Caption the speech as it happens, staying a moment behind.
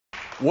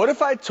What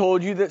if I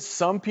told you that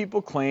some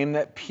people claim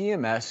that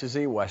PMS is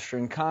a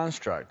Western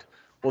construct?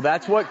 Well,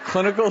 that's what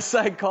clinical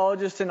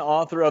psychologist and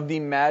author of The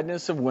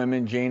Madness of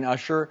Women, Jane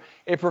Ussher,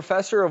 a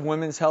professor of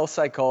women's health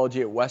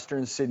psychology at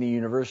Western Sydney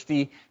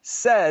University,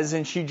 says,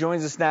 and she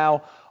joins us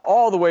now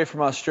all the way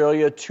from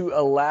Australia to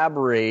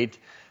elaborate.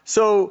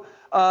 So,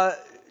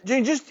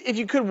 Jane, just if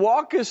you could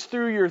walk us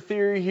through your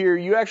theory here,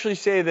 you actually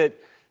say that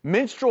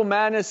menstrual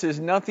madness is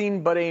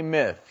nothing but a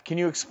myth. Can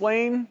you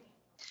explain?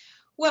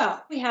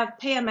 Well, we have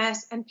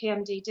PMS and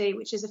PMDD,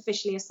 which is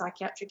officially a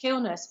psychiatric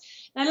illness.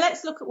 Now,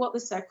 let's look at what the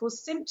so-called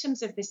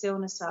symptoms of this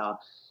illness are.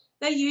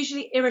 They're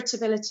usually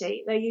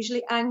irritability. They're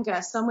usually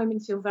anger. Some women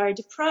feel very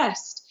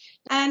depressed.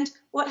 And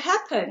what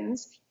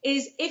happens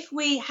is if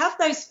we have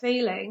those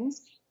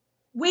feelings,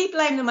 we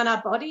blame them on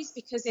our bodies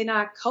because in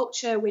our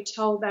culture, we're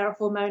told they're a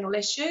hormonal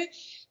issue.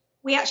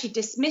 We actually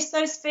dismiss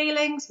those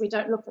feelings. We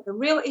don't look at the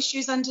real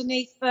issues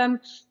underneath them.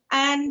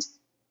 And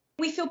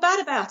we feel bad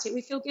about it.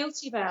 We feel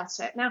guilty about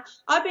it. Now,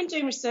 I've been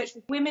doing research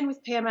with women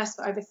with PMS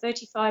for over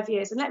 35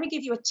 years. And let me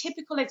give you a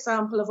typical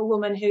example of a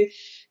woman who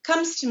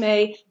comes to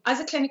me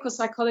as a clinical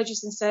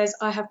psychologist and says,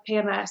 I have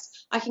PMS.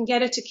 I can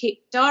get her to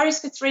keep diaries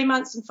for 3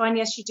 months and find,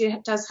 yes, she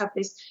does have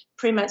this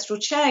premenstrual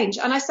change.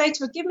 And I say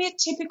to her, give me a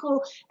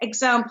typical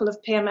example of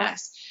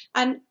PMS.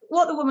 And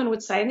what the woman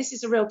would say, and this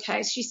is a real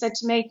case, she said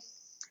to me,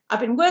 I've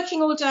been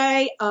working all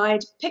day.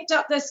 I'd picked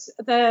up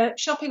the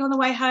shopping on the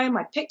way home.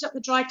 I picked up the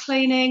dry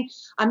cleaning.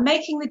 I'm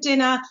making the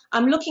dinner.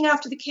 I'm looking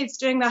after the kids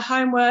doing their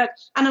homework.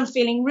 And I'm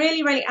feeling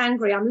really, really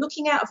angry. I'm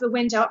looking out of the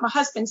window at my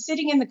husband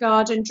sitting in the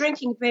garden,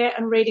 drinking beer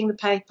and reading the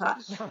paper.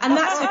 And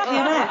that's her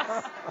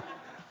PMS.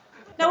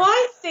 Now,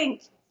 I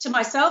think to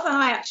myself, and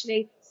I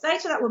actually say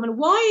to that woman,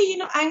 why are you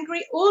not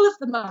angry all of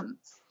the month?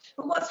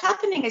 But what's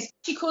happening is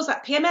she calls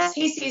that PMS.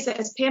 He sees it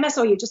as PMS,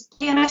 or you're just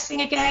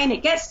PMSing again.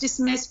 It gets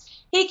dismissed.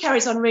 He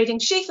carries on reading.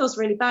 She feels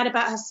really bad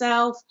about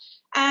herself,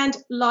 and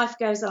life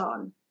goes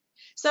on.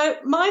 So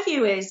my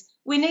view is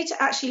we need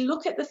to actually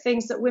look at the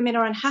things that women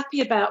are unhappy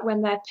about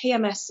when they're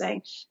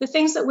PMSing, the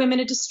things that women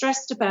are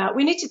distressed about.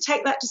 We need to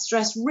take that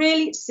distress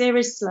really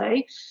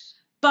seriously,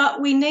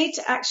 but we need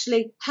to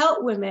actually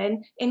help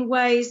women in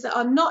ways that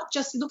are not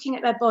just looking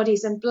at their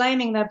bodies and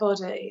blaming their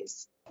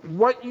bodies.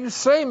 What you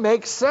say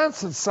makes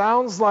sense. It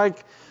sounds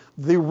like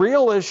the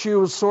real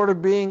issue is sort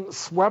of being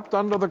swept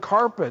under the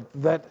carpet,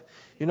 that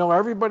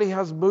everybody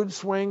has mood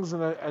swings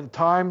and at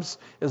times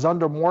is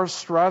under more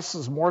stress,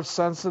 is more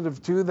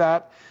sensitive to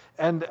that.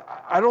 And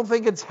I don't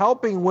think it's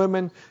helping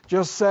women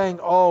just saying,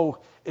 oh,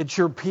 it's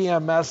your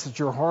PMS, it's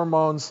your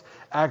hormones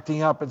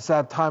acting up, it's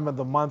that time of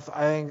the month.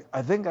 I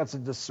think that's a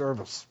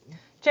disservice.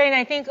 Jane,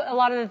 I think a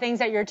lot of the things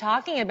that you're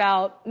talking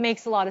about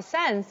makes a lot of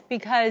sense,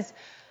 because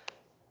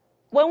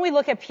when we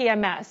look at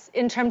PMS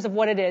in terms of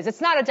what it is,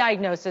 it's not a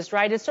diagnosis,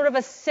 right? It's sort of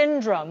a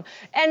syndrome.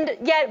 And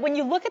yet, when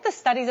you look at the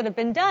studies that have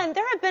been done,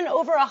 there have been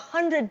over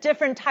 100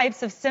 different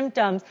types of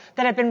symptoms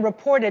that have been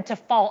reported to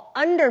fall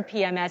under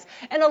PMS.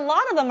 And a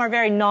lot of them are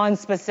very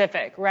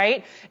non-specific,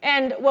 right?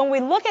 And when we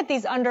look at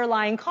these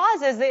underlying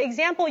causes, the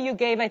example you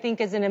gave, I think,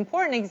 is an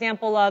important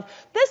example of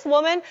this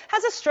woman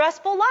has a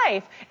stressful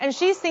life. And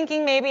she's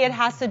thinking maybe it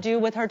has to do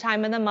with her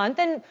time of the month.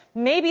 And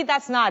maybe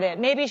that's not it.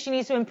 Maybe she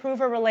needs to improve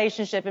her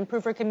relationship,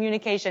 improve her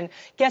communication,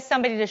 get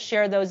somebody to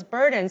share those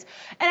burdens.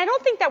 And I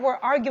don't think that we're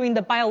arguing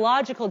the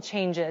biological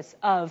changes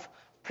of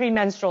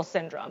premenstrual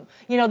syndrome.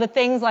 The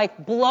things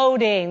like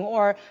bloating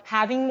or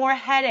having more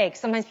headaches.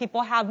 Sometimes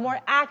people have more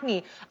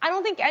acne. I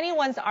don't think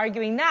anyone's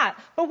arguing that.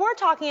 But we're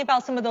talking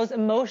about some of those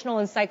emotional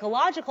and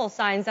psychological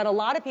signs that a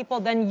lot of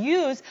people then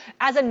use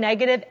as a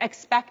negative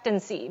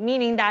expectancy,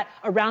 meaning that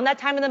around that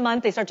time of the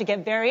month, they start to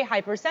get very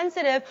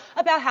hypersensitive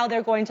about how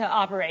they're going to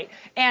operate.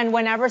 And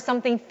whenever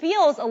something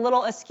feels a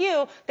little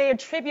askew, they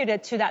attribute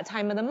it to that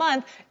time of the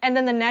month. And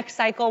then the next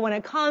cycle, when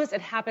it comes,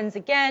 it happens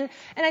again.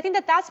 And I think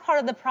that that's part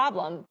of the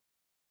problem.